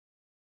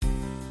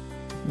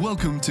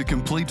Welcome to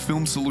Complete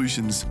Film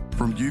Solutions.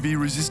 From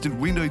UV-resistant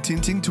window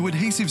tinting to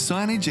adhesive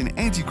signage and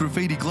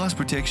anti-graffiti glass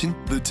protection,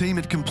 the team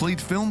at Complete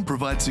Film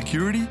provides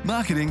security,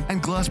 marketing and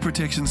glass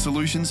protection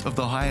solutions of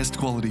the highest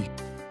quality.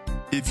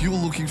 If you're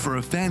looking for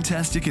a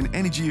fantastic and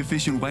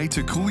energy-efficient way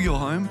to cool your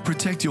home,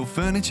 protect your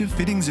furniture,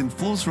 fittings and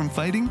floors from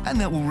fading,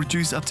 and that will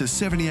reduce up to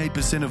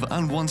 78% of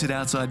unwanted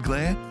outside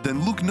glare,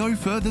 then look no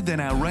further than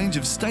our range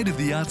of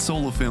state-of-the-art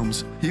solar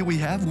films. Here we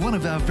have one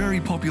of our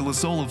very popular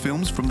solar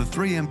films from the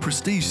 3M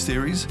Prestige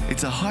series.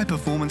 It's a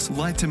high-performance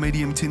light to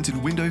medium tinted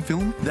window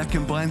film that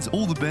combines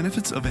all the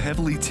benefits of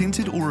heavily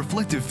tinted or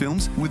reflective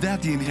films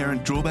without the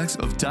inherent drawbacks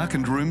of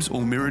darkened rooms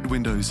or mirrored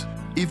windows.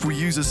 If we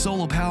use a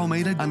solar power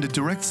meter under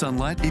direct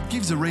sunlight, it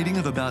gives a reading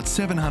of about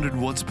 700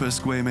 watts per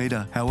square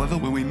meter. However,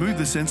 when we move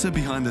the sensor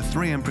behind the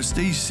 3M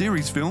Prestige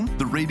series film,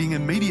 the reading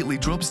immediately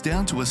drops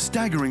down to a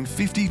staggering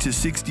 50 to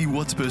 60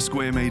 watts per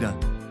square meter.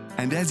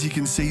 And as you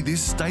can see,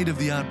 this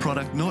state-of-the-art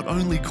product not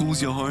only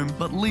cools your home,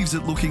 but leaves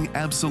it looking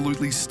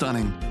absolutely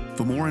stunning.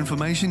 For more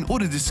information or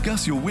to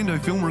discuss your window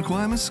film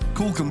requirements,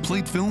 call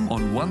Complete Film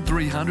on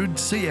 1300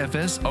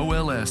 CFS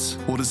OLS.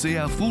 Or to see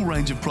our full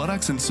range of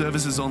products and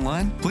services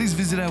online, please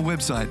visit our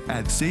website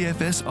at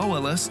cfsols.com.au.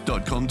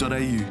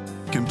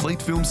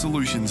 Complete Film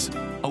Solutions,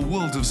 a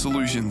world of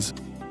solutions.